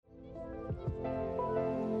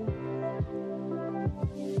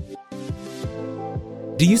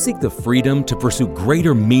Do you seek the freedom to pursue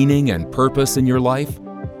greater meaning and purpose in your life?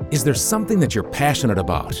 Is there something that you're passionate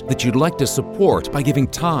about that you'd like to support by giving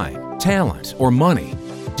time, talent, or money?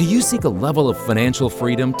 Do you seek a level of financial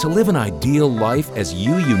freedom to live an ideal life as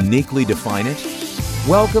you uniquely define it?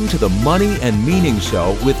 Welcome to the Money and Meaning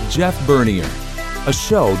Show with Jeff Bernier, a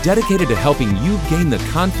show dedicated to helping you gain the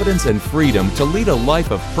confidence and freedom to lead a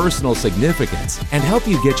life of personal significance and help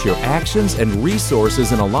you get your actions and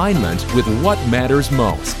resources in alignment with what matters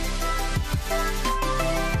most.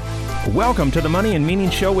 Welcome to the Money and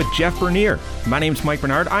Meaning Show with Jeff Bernier. My name's Mike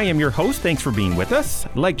Bernard. I am your host. Thanks for being with us.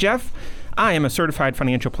 Like Jeff, I am a certified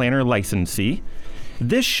financial planner licensee.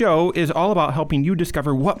 This show is all about helping you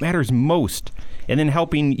discover what matters most and then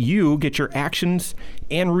helping you get your actions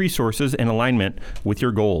and resources in alignment with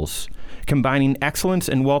your goals, combining excellence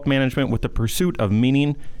in wealth management with the pursuit of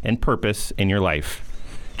meaning and purpose in your life.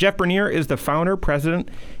 Jeff Bernier is the founder, president,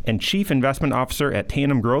 and chief investment officer at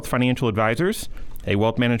Tandem Growth Financial Advisors, a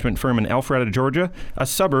wealth management firm in Alpharetta, Georgia, a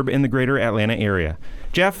suburb in the greater Atlanta area.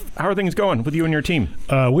 Jeff, how are things going with you and your team?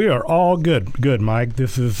 We are all good, Mike.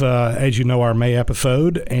 This is, as you know, our May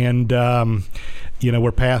episode, and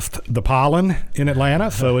we're past the pollen in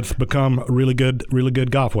Atlanta, so it's become really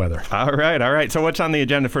good golf weather. All right. So what's on the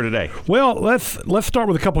agenda for today? Well, let's start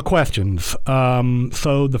with a couple of questions.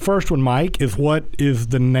 So the first one, Mike, is what is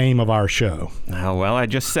the name of our show? Oh, well, I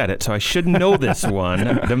just said it, so I should know this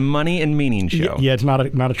one. The Money and Meaning Show. Yeah, it's not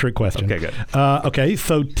a trick question. Okay, good. Okay,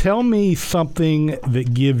 so tell me something that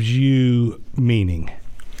gives you meaning.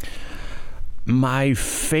 My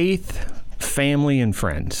faith, family, and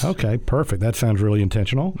friends. Okay, perfect. That sounds really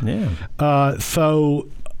intentional. Yeah. So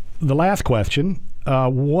the last question,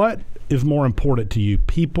 what is more important to you,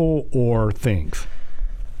 people or things?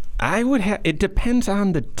 It depends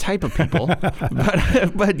on the type of people,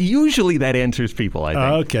 but usually that answers people, I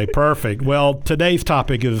think. Okay, perfect. Well, today's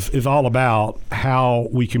topic is all about how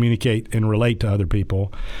we communicate and relate to other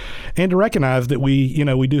people, and to recognize that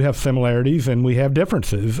we do have similarities and we have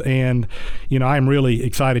differences. And, I'm really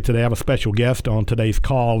excited today. I have a special guest on today's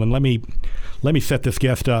call, and let me set this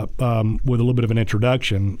guest up with a little bit of an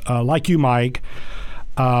introduction. Like you, Mike,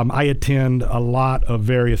 I attend a lot of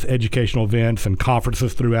various educational events and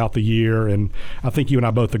conferences throughout the year, and I think you and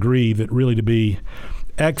I both agree that really to be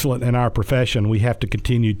excellent in our profession, we have to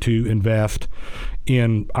continue to invest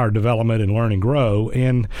in our development and learn and grow.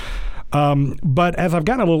 And but as I've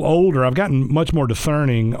gotten a little older, I've gotten much more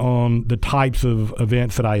discerning on the types of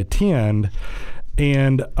events that I attend,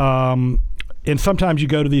 and sometimes you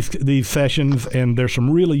go to these sessions and there's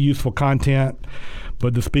some really useful content,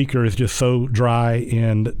 but the speaker is just so dry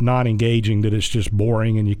and not engaging that it's just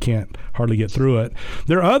boring and you can't hardly get through it.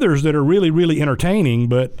 There are others that are really, really entertaining,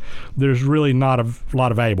 but there's really not a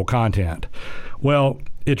lot of valuable content. Well,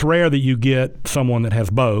 it's rare that you get someone that has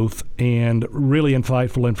both and really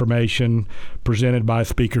insightful information presented by a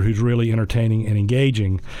speaker who's really entertaining and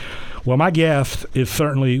engaging. Well, my guest is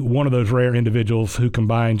certainly one of those rare individuals who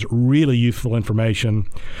combines really useful information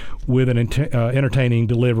with an entertaining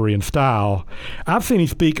delivery and style. I've seen him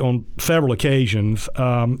speak on several occasions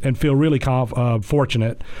and feel really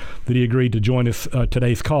fortunate that he agreed to join us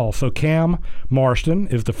today's call. So Cam Marston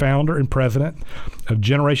is the founder and president of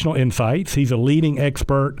Generational Insights. He's a leading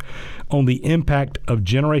expert on the impact of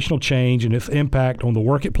generational change and its impact on the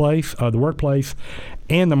workplace,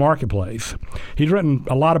 and the marketplace. He's written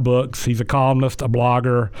a lot of books. He's a columnist, a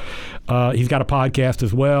blogger. He's got a podcast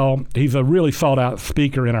as well. He's a really sought-out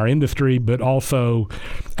speaker in our industry, but also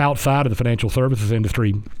outside of the financial services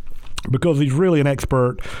industry, because he's really an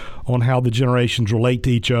expert on how the generations relate to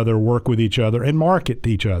each other, work with each other, and market to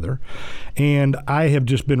each other. And I have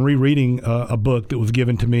just been rereading a book that was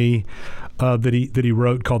given to me that he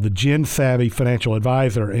wrote called The Gen Savvy Financial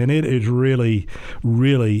Advisor, and it is really,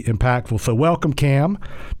 really impactful. So welcome, Cam,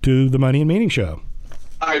 to the Money and Meaning Show.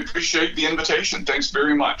 I appreciate the invitation. Thanks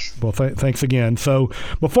very much. Well, thanks again. So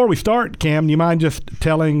before we start, Cam, do you mind just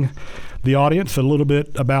telling the audience a little bit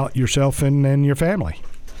about yourself and your family?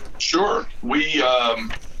 Sure.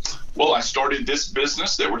 I started this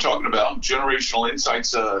business that we're talking about, Generational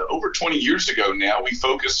Insights, over 20 years ago now. We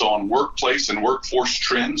focus on workplace and workforce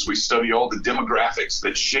trends. We study all the demographics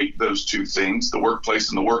that shape those two things, the workplace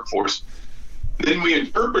and the workforce. Then we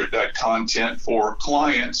interpret that content for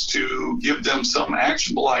clients to give them some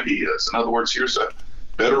actionable ideas. In other words, here's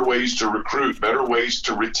better ways to recruit, better ways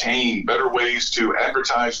to retain, better ways to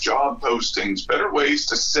advertise job postings, better ways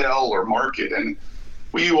to sell or market. And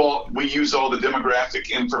we use all the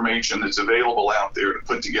demographic information that's available out there to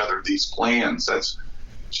put together these plans. That's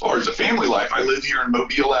as far as the family life. I live here in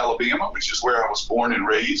Mobile, Alabama, which is where I was born and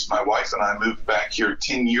raised. My wife and I moved back here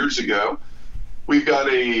 10 years ago. We've got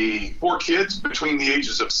 4 kids between the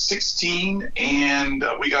ages of 16, and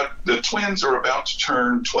we got the twins are about to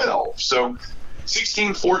turn 12. So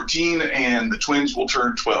 16, 14, and the twins will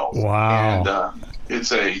turn 12. Wow. And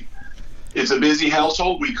it's a busy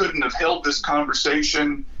household. We couldn't have held this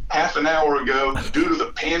conversation half an hour ago due to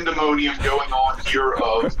the pandemonium going on here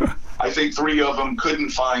of, I think 3 of them couldn't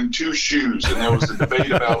find 2 shoes, and there was a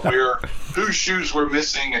debate about whose shoes were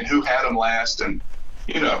missing and who had them last. And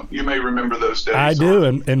you may remember those days. I do,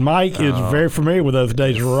 and Mike is very familiar with those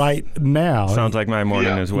days right now. Sounds like my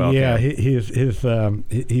morning as well. Yeah,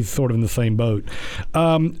 he's sort of in the same boat.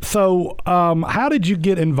 So how did you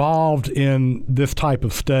get involved in this type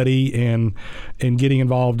of study and getting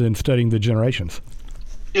involved in studying the generations?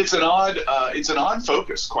 It's an odd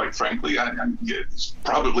focus, quite frankly. It's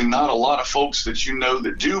probably not a lot of folks that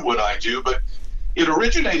that do what I do, but it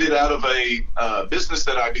originated out of a business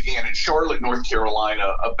that I began in Charlotte, North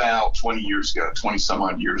Carolina, about 20 some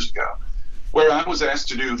odd years ago, where I was asked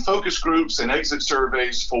to do focus groups and exit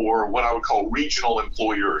surveys for what I would call regional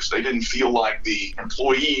employers. They didn't feel like the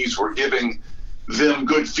employees were giving them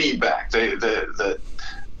good feedback.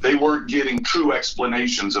 They weren't getting true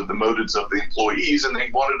explanations of the motives of the employees, and they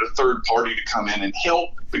wanted a third party to come in and help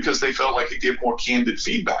because they felt like it gave more candid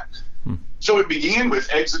feedback. So it began with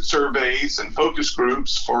exit surveys and focus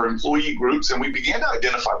groups for employee groups, and we began to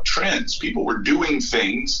identify trends. People were doing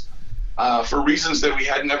things for reasons that we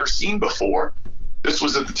had never seen before. This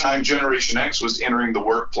was at the time Generation X was entering the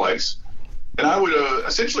workplace. And I would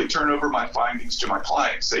essentially turn over my findings to my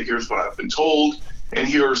clients, say, here's what I've been told, and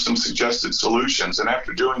here are some suggested solutions. And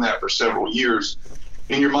after doing that for several years,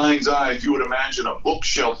 in your mind's eye, if you would imagine a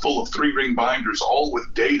bookshelf full of 3-ring binders, all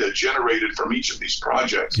with data generated from each of these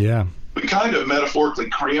projects. Yeah. We kind of metaphorically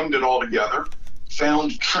crammed it all together,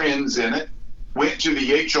 found trends in it, went to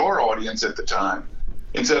the HR audience at the time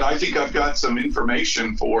and said, I think I've got some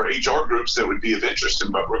information for HR groups that would be of interest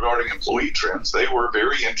in, but regarding employee trends. They were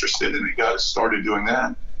very interested, and it got us started doing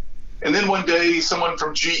that. And then one day, someone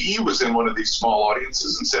from GE was in one of these small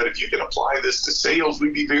audiences and said, if you can apply this to sales,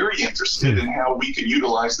 we'd be very interested in how we could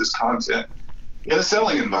utilize this content in a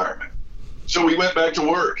selling environment. So we went back to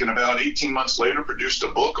work, and about 18 months later produced a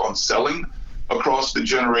book on selling across the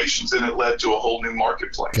generations, and it led to a whole new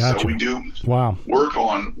marketplace. Gotcha. So we do work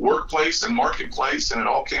on workplace and marketplace, and it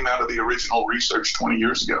all came out of the original research 20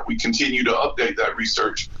 years ago. We continue to update that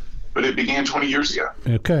research, but it began 20 years ago.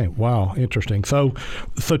 Okay, wow, interesting. So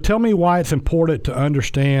tell me why it's important to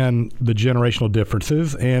understand the generational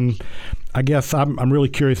differences, and I guess I'm really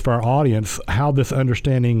curious for our audience how this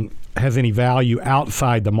understanding has any value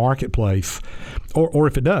outside the marketplace, or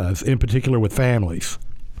if it does, in particular with families.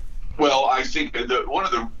 Well, I think one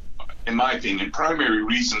of the, in my opinion, primary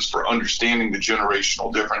reasons for understanding the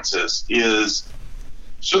generational differences is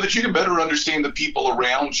so that you can better understand the people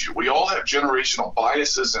around you. We all have generational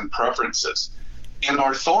biases and preferences, and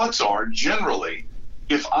our thoughts are generally,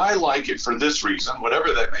 if I like it for this reason,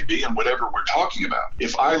 whatever that may be and whatever we're talking about,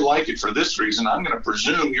 if I like it for this reason, I'm going to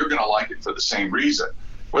presume you're going to like it for the same reason,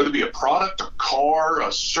 whether it be a product, a car,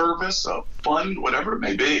 a service, a fund, whatever it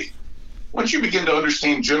may be. Once you begin to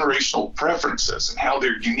understand generational preferences and how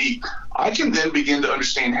they're unique, I can then begin to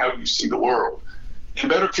understand how you see the world and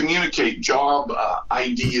better communicate job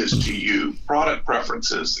ideas to you, product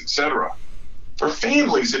preferences, etc. For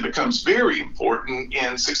families, it becomes very important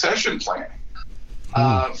in succession planning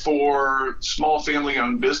for small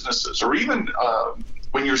family-owned businesses, or even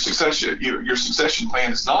when your succession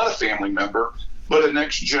plan is not a family member, but a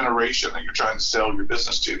next generation that you're trying to sell your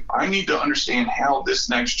business to. I need to understand how this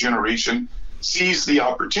next generation sees the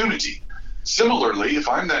opportunity. Similarly, if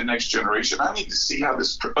I'm that next generation, I need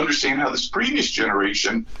to understand how this previous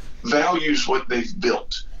generation values what they've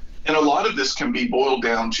built. And a lot of this can be boiled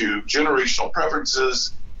down to generational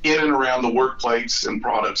preferences in and around the workplace and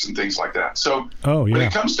products and things like that. So when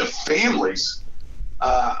it comes to families,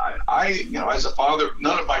 I as a father,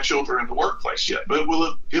 none of my children are in the workplace yet, but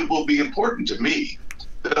it will be important to me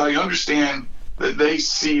that I understand that they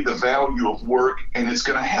see the value of work, and it's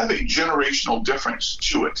going to have a generational difference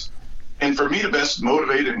to it. And for me to best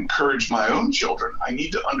motivate and encourage my own children, I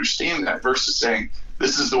need to understand that versus saying,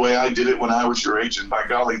 this is the way I did it when I was your age, and by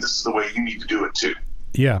golly, this is the way you need to do it too.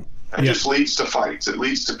 Yeah. It just leads to fights. It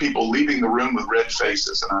leads to people leaving the room with red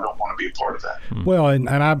faces, and I don't want to be a part of that. Well, and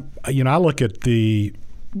I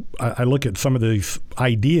look at some of these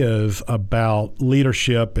ideas about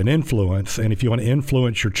leadership and influence, and if you want to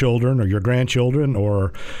influence your children or your grandchildren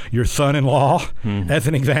or your son-in-law, as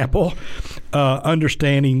an example,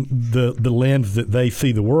 understanding the lens that they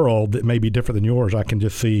see the world that may be different than yours, I can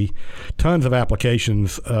just see tons of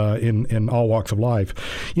applications in all walks of life.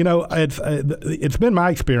 It's been my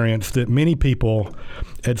experience that many people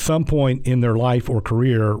at some point in their life or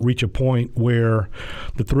career reach a point where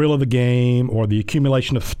the thrill of the game or the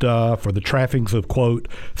accumulation of stuff or the trappings of, quote,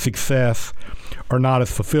 success are not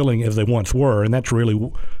as fulfilling as they once were. And that's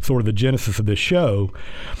really sort of the genesis of this show.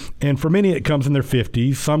 And for many, it comes in their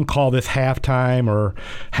 50s. Some call this halftime or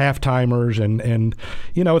half-timers. And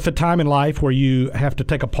it's a time in life where you have to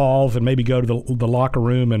take a pause and maybe go to the locker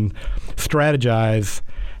room and strategize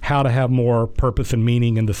how to have more purpose and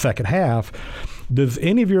meaning in the second half. Does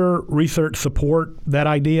any of your research support that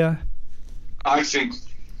idea? I think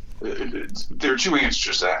there are two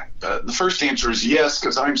answers to that. The first answer is yes,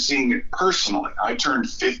 because I'm seeing it personally. I turned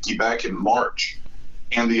 50 back in March,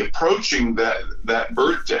 and the approaching that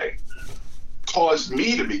birthday caused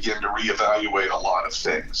me to begin to reevaluate a lot of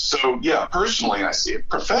things. So yeah, personally I see it.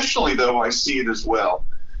 Professionally, though, I see it as well.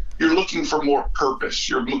 You're looking for more purpose.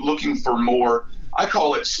 You're looking for more, I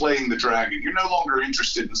call it slaying the dragon. You're no longer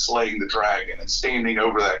interested in slaying the dragon and standing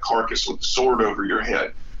over that carcass with the sword over your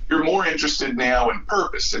head. You're more interested now in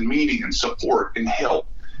purpose and meaning and support and help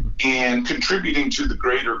and contributing to the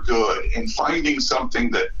greater good and finding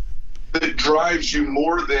something that drives you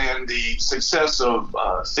more than the success of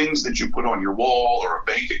things that you put on your wall or a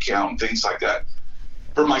bank account and things like that.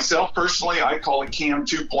 For myself personally, I call it Cam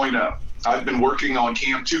 2.0. I've been working on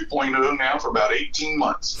Cam 2.0 now for about 18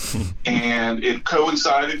 months, and it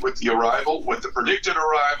coincided with the predicted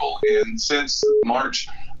arrival, and since March,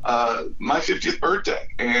 my 50th birthday.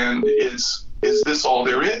 And is this all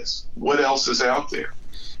there is? What else is out there?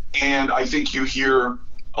 And I think you hear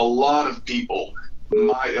a lot of people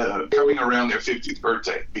coming around their 50th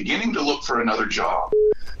birthday, beginning to look for another job,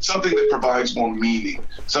 something that provides more meaning,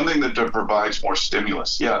 something that provides more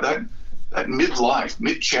stimulus. Yeah, that midlife,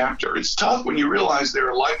 mid-chapter, it's tough when you realize there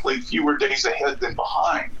are likely fewer days ahead than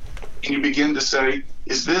behind. And you begin to say,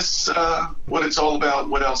 is this what it's all about?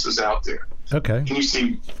 What else is out there? Okay. And you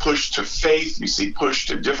see push to faith, you see push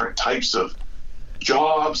to different types of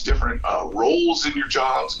jobs, different roles in your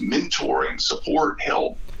jobs, mentoring, support,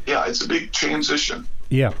 help. Yeah, it's a big transition.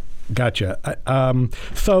 Yeah, gotcha.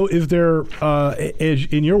 So is there,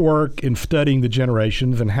 in your work in studying the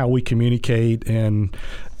generations and how we communicate and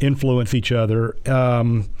influence each other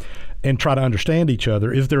and try to understand each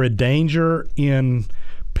other, is there a danger in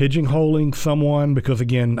pigeonholing someone? Because,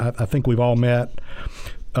 again, I think we've all met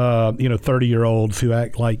 30-year-olds who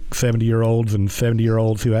act like 70-year-olds and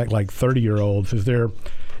 70-year-olds who act like 30-year-olds. Is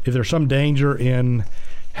there some danger in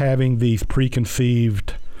having these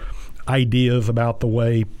preconceived ideas about the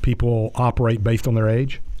way people operate based on their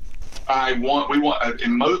age? In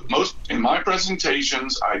my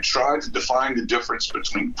presentations, I try to define the difference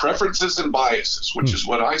between preferences and biases, which is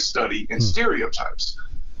what I study, and stereotypes.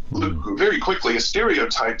 Very quickly, a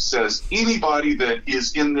stereotype says anybody that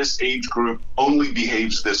is in this age group only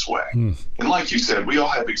behaves this way. And like you said, we all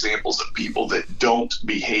have examples of people that don't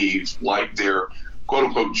behave like their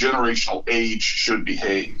quote-unquote generational age should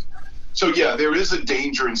behave. So yeah, there is a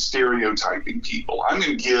danger in stereotyping people. I'm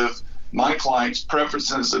going to give my clients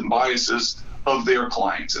preferences and biases of their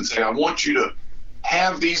clients and say, I want you to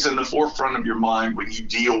have these in the forefront of your mind when you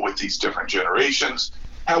deal with these different generations.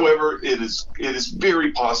 However, it is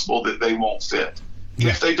very possible that they won't fit. And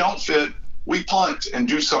if they don't fit, we punt and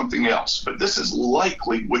do something else. But this is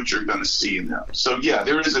likely what you're going to see in them. So yeah,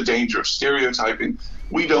 there is a danger of stereotyping.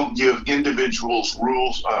 We don't give individuals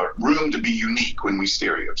room to be unique when we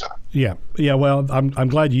stereotype. Yeah. Well, I'm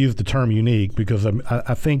glad you used the term unique because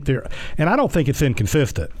I think and I don't think it's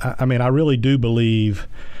inconsistent. I mean, I really do believe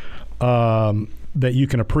that you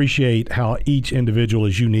can appreciate how each individual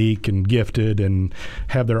is unique and gifted and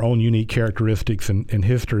have their own unique characteristics and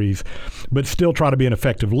histories, but still try to be an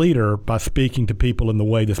effective leader by speaking to people in the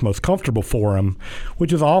way that's most comfortable for them,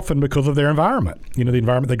 which is often because of their environment, the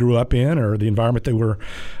environment they grew up in or the environment they were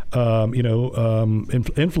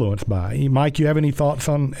influenced by. Mike, you have any thoughts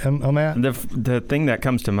on that? The thing that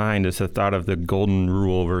comes to mind is the thought of the golden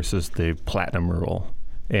rule versus the platinum rule.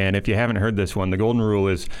 And if you haven't heard this one, the golden rule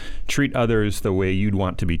is treat others the way you'd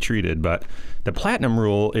want to be treated. But the platinum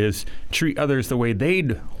rule is treat others the way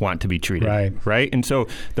they'd want to be treated. Right? And so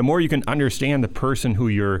the more you can understand the person who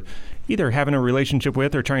you're either having a relationship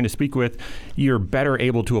with or trying to speak with, you're better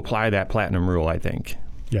able to apply that platinum rule, I think.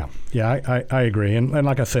 Yeah, I agree. And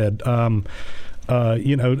like I said,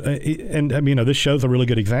 This show's a really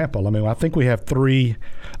good example. I mean, I think we have 3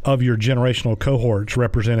 of your generational cohorts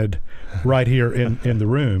represented right here in the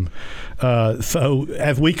room. So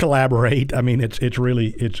as we collaborate, I mean, it's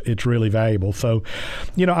really valuable. So,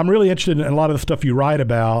 I'm really interested in a lot of the stuff you write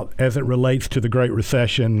about as it relates to the Great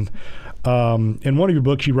Recession. In one of your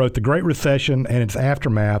books, you wrote, "The Great Recession and its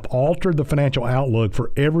aftermath altered the financial outlook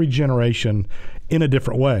for every generation in a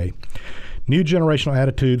different way. New generational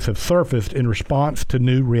attitudes have surfaced in response to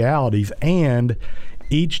new realities, and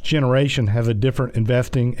each generation has a different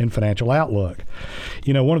investing and financial outlook."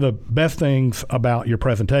 One of the best things about your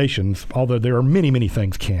presentations, although there are many, many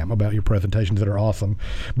things, Cam, about your presentations that are awesome,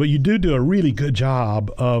 but you do a really good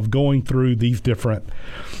job of going through these different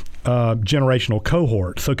generational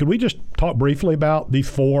cohorts. So could we just talk briefly about these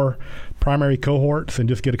 4 primary cohorts and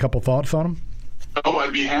just get a couple thoughts on them? Oh,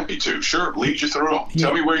 I'd be happy to. Sure, lead you through them. Yeah.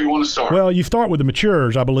 Tell me where you want to start. Well, you start with the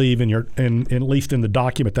matures, I believe, in at least in the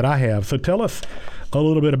document that I have. So tell us a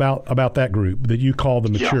little bit about that group that you call the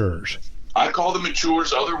matures. Yeah. I call them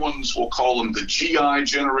matures. Other ones will call them the GI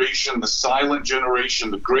generation, the silent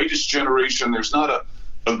generation, the greatest generation. There's not a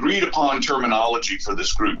agreed upon terminology for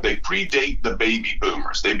this group. They predate the baby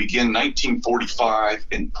boomers. They begin 1945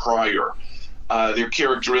 and prior. Their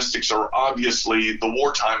characteristics are obviously the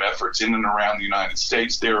wartime efforts in and around the United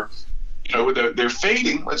States. They're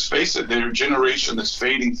fading. Let's face it, they're a generation that's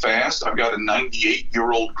fading fast. I've got a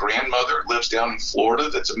 98-year-old grandmother lives down in Florida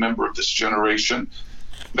that's a member of this generation.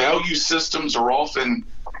 Value systems are often,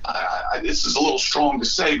 this is a little strong to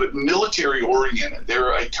say, but military oriented.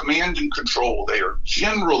 They're a command and control. They are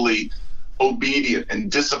generally obedient and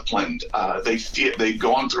disciplined. They've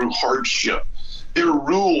gone through hardship. They're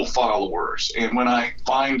rule followers. And when I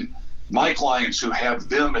find my clients who have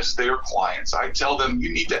them as their clients, I tell them,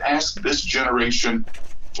 you need to ask this generation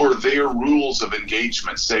for their rules of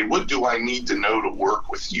engagement. Say, what do I need to know to work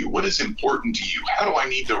with you? What is important to you? How do I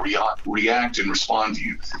need to react and respond to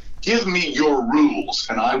you? Give me your rules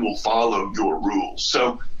and I will follow your rules.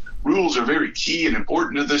 So rules are very key and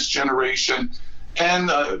important to this generation.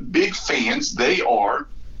 And big fans, they are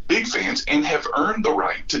big fans and have earned the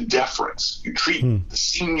right to deference. You treat the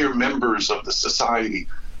senior members of the society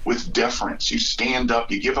with deference. You stand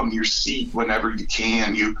up, you give them your seat whenever you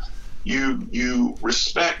can. You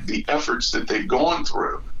respect the efforts that they've gone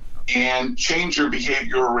through and change your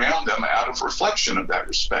behavior around them out of reflection of that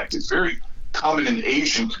respect. It's very common in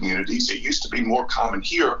Asian communities. It used to be more common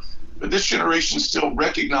here, but this generation still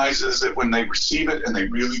recognizes it when they receive it and they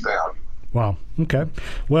really value it. Wow. Okay.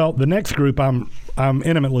 Well, the next group I'm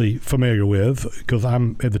intimately familiar with because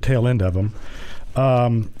I'm at the tail end of them.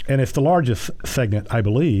 And it's the largest segment, I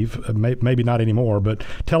believe, maybe not anymore, but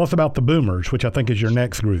tell us about the boomers, which I think is your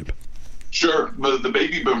next group. Sure. The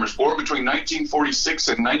baby boomers, born between 1946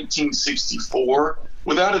 and 1964,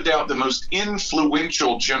 without a doubt the most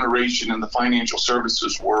influential generation in the financial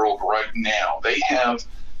services world right now. They have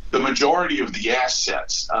the majority of the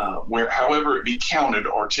assets, where however it be counted,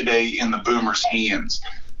 are today in the boomers' hands.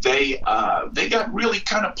 They got really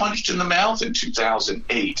kind of punched in the mouth in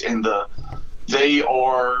 2008, and they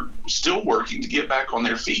are still working to get back on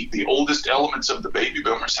their feet. The oldest elements of the baby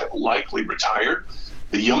boomers have likely retired.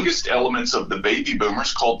 The youngest elements of the baby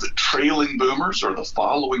boomers, called the trailing boomers or the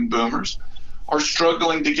following boomers, are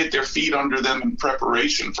struggling to get their feet under them in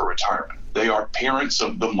preparation for retirement. They are parents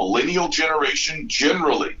of the millennial generation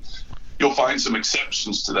generally. You'll find some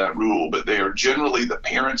exceptions to that rule, but they are generally the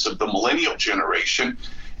parents of the millennial generation.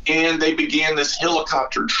 And they began this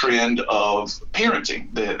helicopter trend of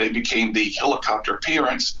parenting. They became the helicopter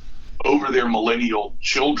parents over their millennial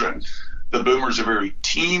children. The boomers are very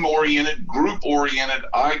team-oriented, group-oriented,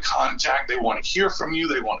 eye contact. They want to hear from you.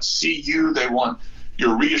 They want to see you. They want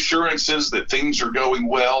your reassurances that things are going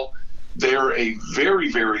well. They're a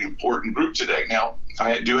very, very important group today. Now,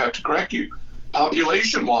 I do have to correct you.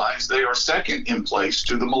 Population-wise, they are second in place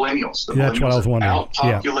to the millennials. The That's what I was wondering.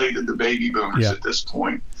 Outpopulated the baby boomers at this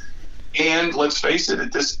point. And let's face it,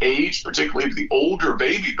 at this age, particularly the older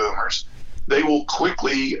baby boomers, they will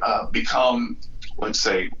quickly become, let's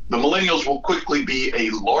say, the millennials will quickly be a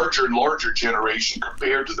larger and larger generation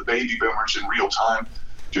compared to the baby boomers in real time,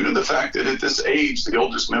 due to the fact that at this age, the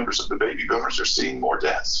oldest members of the baby boomers are seeing more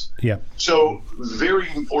deaths. Yeah. So very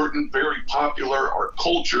important, very popular. Our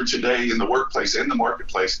culture today in the workplace and the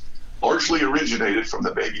marketplace largely originated from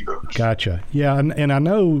the baby boomers. Gotcha. Yeah, and I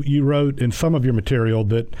know you wrote in some of your material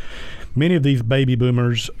that many of these baby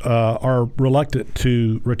boomers are reluctant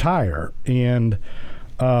to retire. And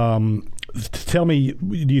tell me,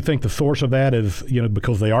 do you think the source of that is,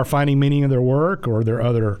 because they are finding meaning in their work, or are there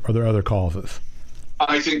other causes?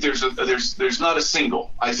 I think there's not a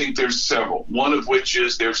single. I think there's several. One of which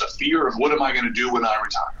is there's a fear of what am I going to do when I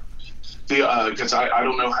retire? Because I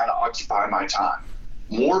don't know how to occupy my time.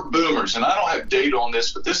 More boomers, and I don't have data on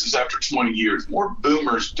this, but this is after 20 years, more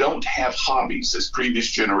boomers don't have hobbies as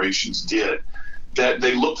previous generations did that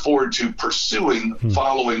they look forward to pursuing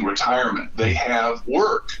following retirement. They have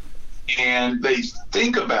work, and they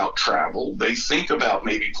think about travel. They think about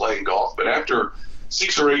maybe playing golf, but after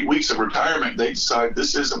 6 or 8 weeks of retirement, they decide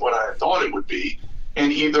this isn't what I thought it would be,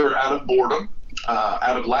 and either out of boredom,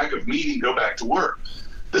 out of lack of meaning, go back to work.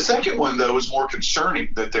 The second one, though, is more concerning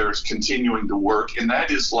that there's continuing to work, and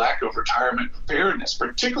that is lack of retirement preparedness,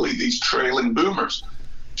 particularly these trailing boomers.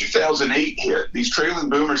 2008 hit. These trailing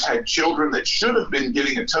boomers had children that should have been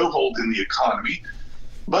getting a toehold in the economy,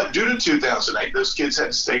 but due to 2008, those kids had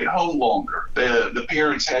to stay at home longer. The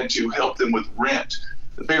parents had to help them with rent.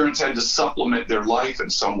 The parents had to supplement their life in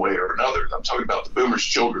some way or another. I'm talking about the boomers'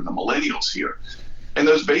 children, the millennials here. And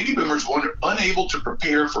those baby boomers were unable to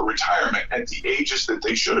prepare for retirement at the ages that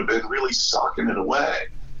they should have been, really socking it away.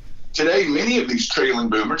 Today, many of these trailing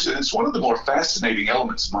boomers, and it's one of the more fascinating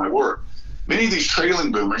elements of my work, many of these trailing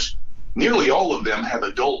boomers, nearly all of them have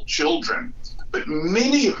adult children, but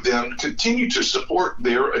many of them continue to support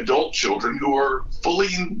their adult children who are fully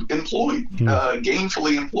employed,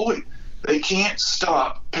 gainfully employed. They can't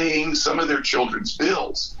stop paying some of their children's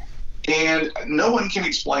bills. And no one can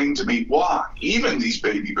explain to me why, even these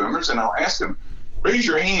baby boomers, and I'll ask them, raise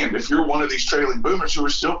your hand if you're one of these trailing boomers who are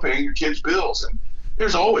still paying your kids' bills. And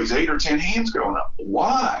there's always 8 or 10 hands going up.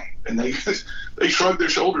 Why? And they shrug their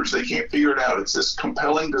shoulders. They can't figure it out. It's this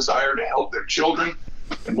compelling desire to help their children.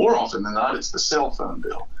 And more often than not, it's the cell phone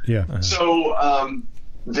bill. Yeah. So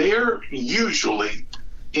they're usually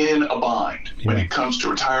in a bind when it comes to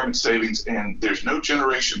retirement savings. And there's no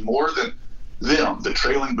generation more than them, the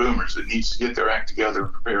trailing boomers, that needs to get their act together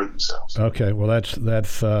and prepare themselves. Okay, well that's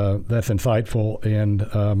insightful, and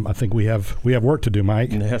I think we have work to do,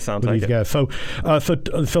 Mike. Yeah, sounds with like these it. guys. So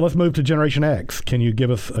let's move to Generation X. Can you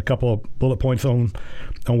give us a couple of bullet points on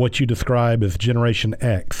what you describe as Generation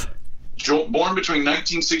X? Born between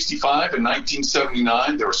 1965 and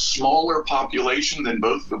 1979, they're a smaller population than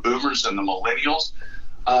both the boomers and the millennials.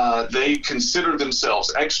 They consider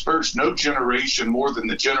themselves experts. No generation more than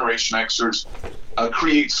the Generation Xers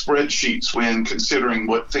create spreadsheets when considering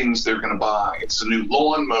what things they're going to buy. It's a new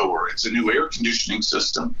lawnmower. It's a new air conditioning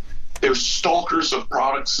system. They're stalkers of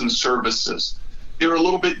products and services. They're a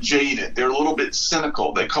little bit jaded. They're a little bit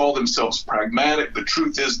cynical. They call themselves pragmatic. The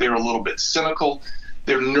truth is they're a little bit cynical.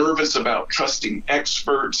 They're nervous about trusting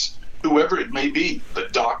experts, whoever it may be, the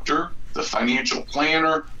doctor, the financial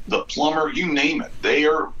planner, the plumber, you name it. They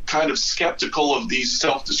are kind of skeptical of these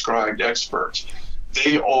self-described experts.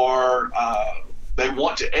 They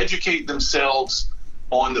want to educate themselves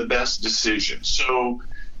on the best decisions. So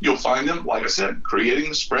you'll find them, like I said, creating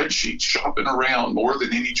the spreadsheets, shopping around more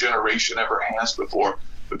than any generation ever has before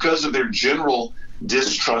because of their general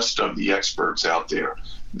distrust of the experts out there.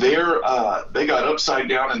 They got upside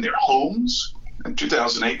down in their homes. And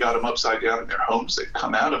 2008 got them upside down in their homes. They've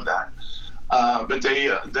come out of that. But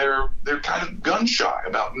they're kind of gun shy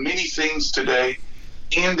about many things today,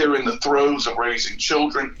 and they're in the throes of raising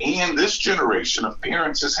children. And this generation of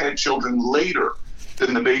parents has had children later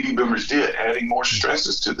than the baby boomers did, adding more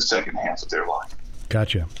stresses to the second half of their life.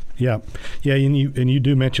 Gotcha. Yeah. And you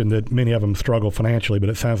do mention that many of them struggle financially, but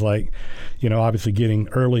it sounds like, obviously getting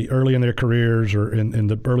early in their careers or in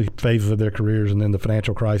the early phases of their careers, and then the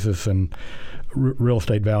financial crisis and real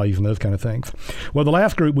estate values and those kind of things. Well, the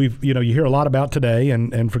last group you hear a lot about today,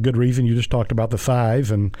 and for good reason. You just talked about the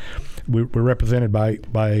size, and we're represented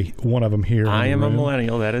by one of them here. I am a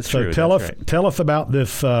millennial. That is true. So tell us about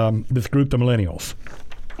this group, the millennials.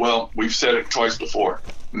 Well, we've said it twice before.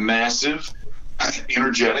 Massive,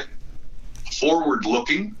 energetic,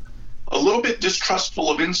 forward-looking, a little bit distrustful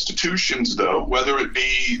of institutions, though, whether it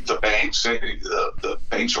be the banks. The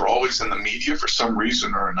banks are always in the media for some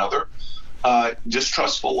reason or another.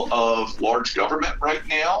 Distrustful of large government right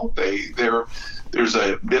now. There's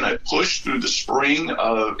been a push through the spring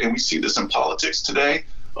of, and we see this in politics today,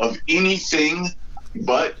 of anything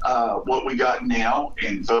but what we got now,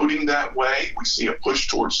 and voting that way. We see a push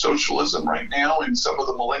towards socialism right now in some of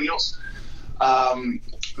the millennials.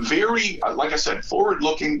 Very, like I said,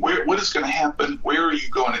 forward-looking. What is going to happen? Where are you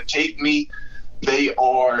going to take me?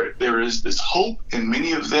 There is this hope in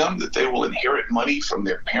many of them that they will inherit money from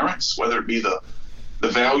their parents, whether it be the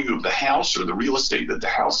value of the house or the real estate that the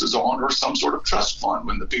house is on, or some sort of trust fund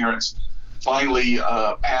when the parents finally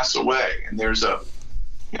pass away. And there's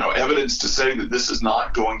evidence to say that this is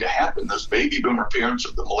not going to happen. Those baby boomer parents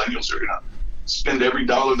or the millennials are going to spend every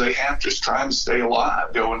dollar they have just trying to stay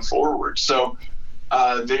alive going forward. So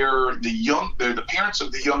they're the parents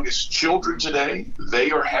of the youngest children today.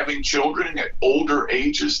 They are having children at older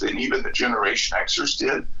ages than even the Generation Xers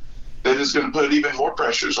did. That is going to put even more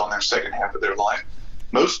pressures on their second half of their life.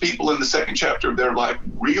 Most people in the second chapter of their life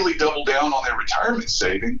really double down on their retirement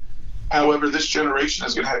saving. However, this generation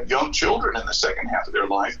is going to have young children in the second half of their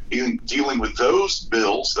life dealing with those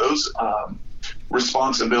bills, those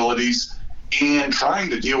responsibilities, and trying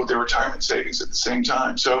to deal with their retirement savings at the same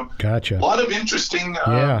time. So, gotcha. A lot of interesting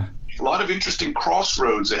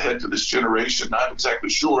crossroads ahead for this generation. Not exactly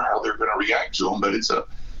sure how they're going to react to them, but it's a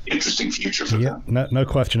interesting future for them. No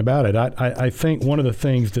question about it. I think one of the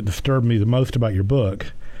things that disturbed me the most about your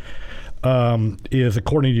book is,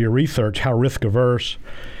 according to your research, how risk averse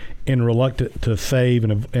and reluctant to save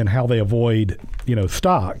and how they avoid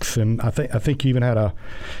stocks. And I think you even had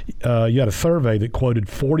a survey that quoted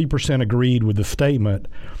 40% agreed with the statement,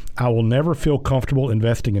 "I will never feel comfortable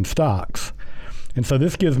investing in stocks." And so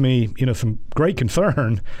this gives me, some great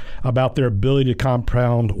concern about their ability to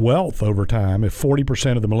compound wealth over time if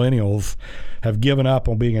 40% of the millennials have given up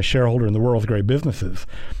on being a shareholder in the world's great businesses.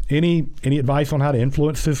 Any advice on how to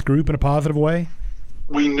influence this group in a positive way?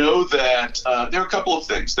 We know that there are a couple of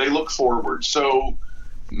things. They look forward. So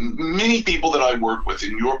many people that I work with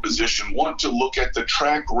in your position want to look at the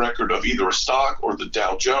track record of either a stock or the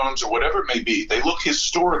Dow Jones or whatever it may be. They look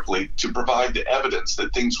historically to provide the evidence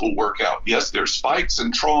that things will work out. Yes, there's spikes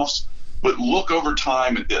and troughs, but look over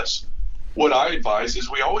time at this. What I advise is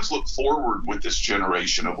we always look forward with this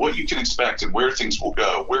generation of what you can expect and where things will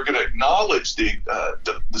go. We're going to acknowledge the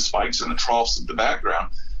spikes and the troughs in the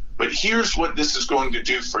background. But here's what this is going to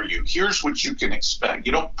do for you. Here's what you can expect.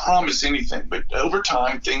 You don't promise anything, but over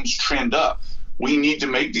time, things trend up. We need to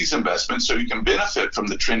make these investments so you can benefit from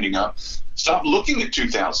the trending up. Stop looking at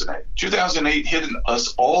 2008. 2008 hit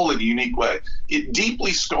us all in a unique way. It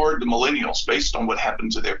deeply scarred the millennials based on what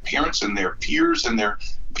happened to their parents and their peers and their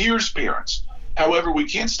peers' parents. However, we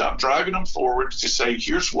can't stop driving them forward to say,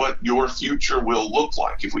 here's what your future will look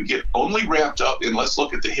like. If we get only wrapped up in let's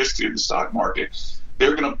look at the history of the stock market,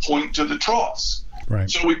 they're going to point to the troughs. Right.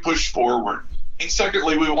 So we push forward. And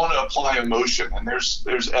secondly, we want to apply emotion. And there's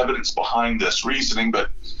evidence behind this reasoning, but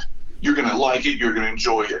you're going to like it. You're going to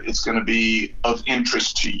enjoy it. It's going to be of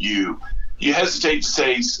interest to you. You hesitate to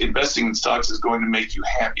say investing in stocks is going to make you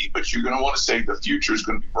happy, but you're going to want to say the future is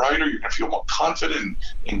going to be brighter. You're going to feel more confident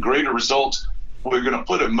in greater results. We're going to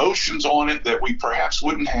put emotions on it that we perhaps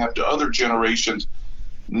wouldn't have to other generations.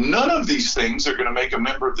 None of these things are going to make a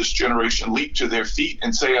member of this generation leap to their feet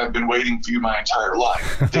and say, I've been waiting for you my entire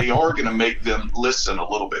life. They are going to make them listen a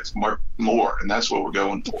little bit more, and that's what we're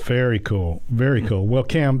going for. Very cool. Very cool. Well,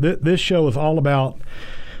 Cam, this show is all about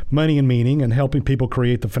money and meaning and helping people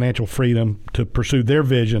create the financial freedom to pursue their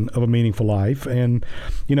vision of a meaningful life. And,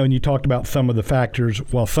 and you talked about some of the factors.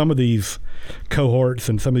 While some of these cohorts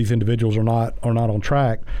and some of these individuals are not on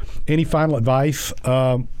track, any final advice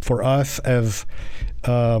for us as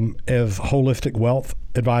holistic wealth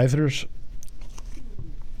advisors?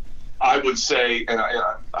 I would say,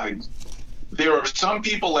 and there are some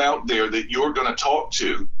people out there that you're going to talk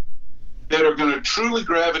to that are going to truly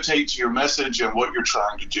gravitate to your message and what you're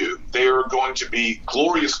trying to do. They are going to be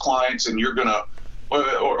glorious clients, and you're going to,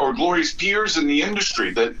 or glorious peers in the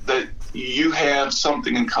industry that you have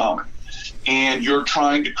something in common. And you're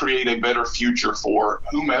trying to create a better future for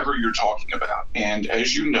whomever you're talking about. And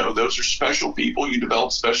as you know, those are special people. You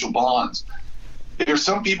develop special bonds. There are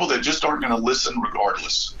some people that just aren't going to listen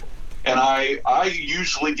regardless. And I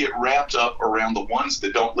usually get wrapped up around the ones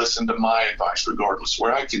that don't listen to my advice regardless,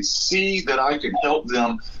 where I can see that I can help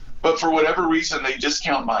them, but for whatever reason, they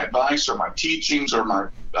discount my advice or my teachings or my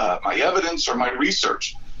evidence or my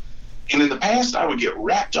research. And in the past, I would get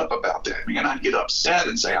wrapped up about that. And I'd get upset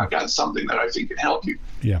and say, I got something that I think can help you.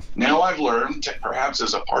 Yeah. Now I've learned, perhaps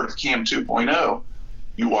as a part of Cam 2.0,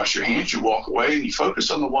 you wash your hands, you walk away, and you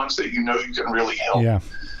focus on the ones that you know you can really help. Yeah.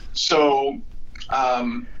 So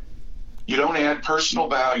you don't add personal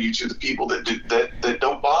value to the people that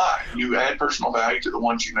don't buy. You add personal value to the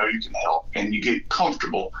ones you know you can help. And you get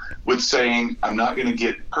comfortable with saying, I'm not going to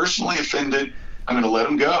get personally offended. I'm going to let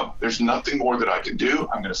them go. There's nothing more that I can do.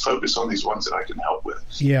 I'm going to focus on these ones that I can help with.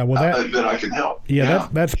 Yeah, well, that I can help. Yeah,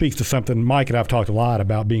 that speaks to something Mike and I've talked a lot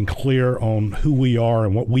about, being clear on who we are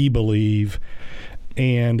and what we believe.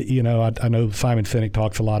 And, I know Simon Sinek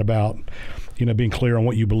talks a lot about, being clear on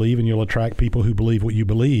what you believe, and you'll attract people who believe what you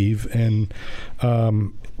believe. But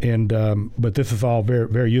this is all very,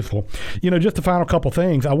 very useful. Just the final couple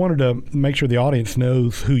things. I wanted to make sure the audience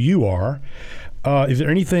knows who you are. Is there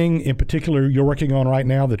anything in particular you're working on right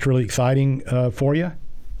now that's really exciting for you?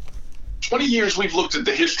 20 years we've looked at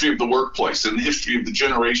the history of the workplace and the history of the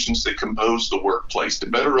generations that compose the workplace to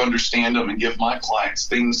better understand them and give my clients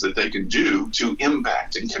things that they can do to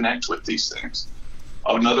impact and connect with these things.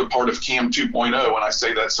 Another part of Cam 2.0, and I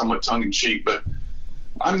say that somewhat tongue-in-cheek, but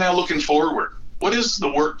I'm now looking forward. What is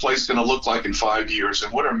the workplace going to look like in 5 years,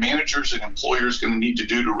 and what are managers and employers going to need to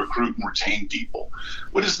do to recruit and retain people?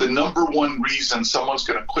 What is the number one reason someone's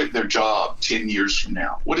going to quit their job 10 years from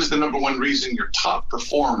now? What is the number one reason your top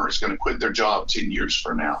performer is going to quit their job 10 years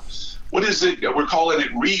from now? What is it? We're calling it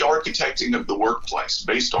re-architecting of the workplace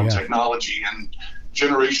based on technology and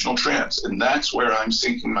generational trends, and that's where I'm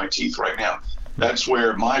sinking my teeth right now. That's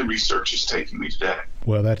where my research is taking me today.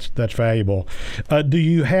 Well, that's valuable. Do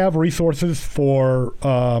you have resources for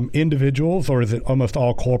individuals, or is it almost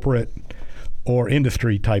all corporate or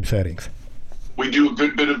industry type settings? We do a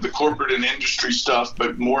good bit of the corporate and industry stuff,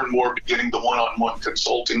 but more and more getting the one-on-one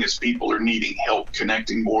consulting as people are needing help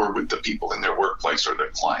connecting more with the people in their workplace or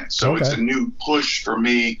their clients. So It's a new push for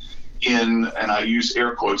me in, and I use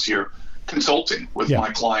air quotes here, consulting with my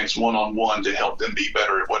clients one-on-one to help them be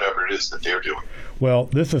better at whatever it is that they're doing. Well,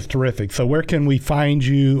 this is terrific. So where can we find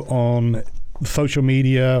you on social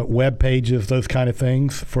media, web pages, those kind of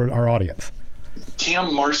things for our audience?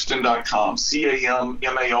 CamMarston.com,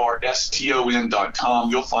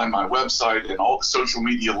 CamMarston.com. You'll find my website and all the social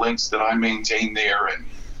media links that I maintain there, and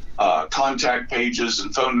contact pages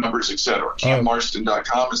and phone numbers, etc.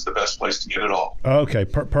 CamMarston.com is the best place to get it all. Okay,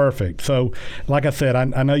 perfect. So, like I said,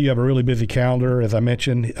 I know you have a really busy calendar. As I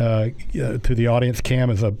mentioned to the audience,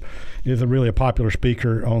 Cam is a really a popular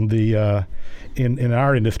speaker on the in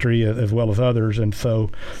our industry as well as others. And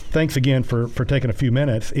so, thanks again for taking a few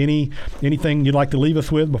minutes. Anything you'd like to leave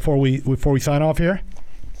us with before we sign off here?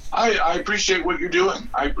 I appreciate what you're doing.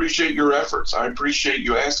 I appreciate your efforts. I appreciate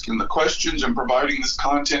you asking the questions and providing this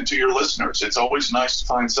content to your listeners. It's always nice to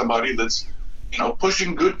find somebody that's,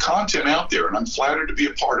 pushing good content out there, and I'm flattered to be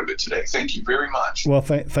a part of it today. Thank you very much. Well,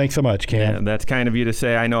 thanks so much, Cam. Yeah, that's kind of you to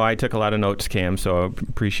say. I know I took a lot of notes, Cam, so I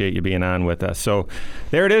appreciate you being on with us. So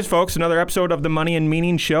there it is, folks, another episode of the Money and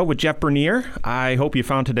Meaning Show with Jeff Bernier. I hope you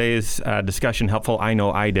found today's discussion helpful. I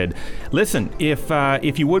know I did. Listen,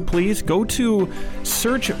 if you would please, go to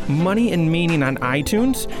search Money and Meaning on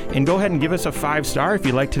iTunes and go ahead and give us a 5-star. If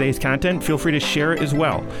you like today's content, feel free to share it as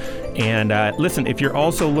well. And listen, if you're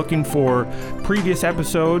also looking for previous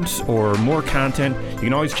episodes or more content, you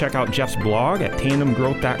can always check out Jeff's blog at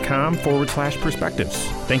tandemgrowth.com/perspectives.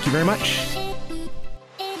 Thank you very much.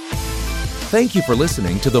 Thank you for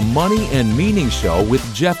listening to the Money and Meaning Show with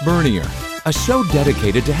Jeff Bernier, a show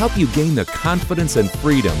dedicated to help you gain the confidence and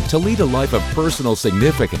freedom to lead a life of personal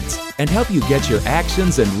significance and help you get your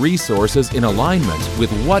actions and resources in alignment with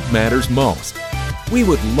what matters most. We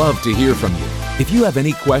would love to hear from you. If you have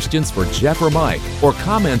any questions for Jeff or Mike or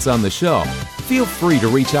comments on the show, feel free to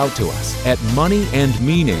reach out to us at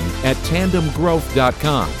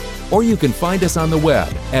moneyandmeaning@tandemgrowth.com, or you can find us on the web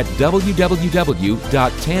at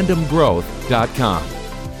www.tandemgrowth.com.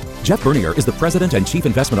 Jeff Bernier is the President and Chief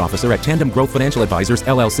Investment Officer at Tandem Growth Financial Advisors,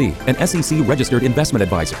 LLC, an SEC-registered investment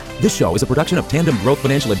advisor. This show is a production of Tandem Growth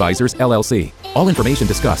Financial Advisors, LLC. All information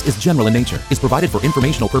discussed is general in nature, is provided for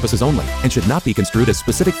informational purposes only, and should not be construed as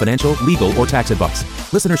specific financial, legal, or tax advice.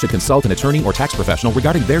 Listeners should consult an attorney or tax professional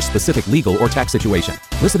regarding their specific legal or tax situation.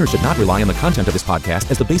 Listeners should not rely on the content of this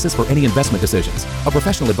podcast as the basis for any investment decisions. A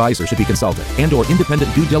professional advisor should be consulted, and/or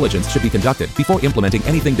independent due diligence should be conducted before implementing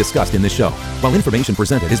anything discussed in this show. While information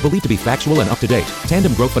presented is believed to be factual and up-to-date,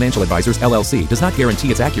 Tandem Growth Financial Advisors, LLC does not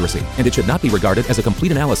guarantee its accuracy, and it should not be regarded as a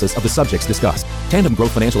complete analysis of the subjects discussed. Tandem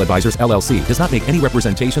Growth Financial Advisors, LLC does not make any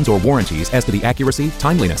representations or warranties as to the accuracy,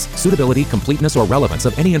 timeliness, suitability, completeness, or relevance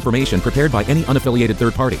of any information prepared by any unaffiliated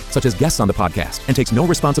third party, such as guests on the podcast, and takes no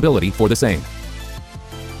responsibility for the same.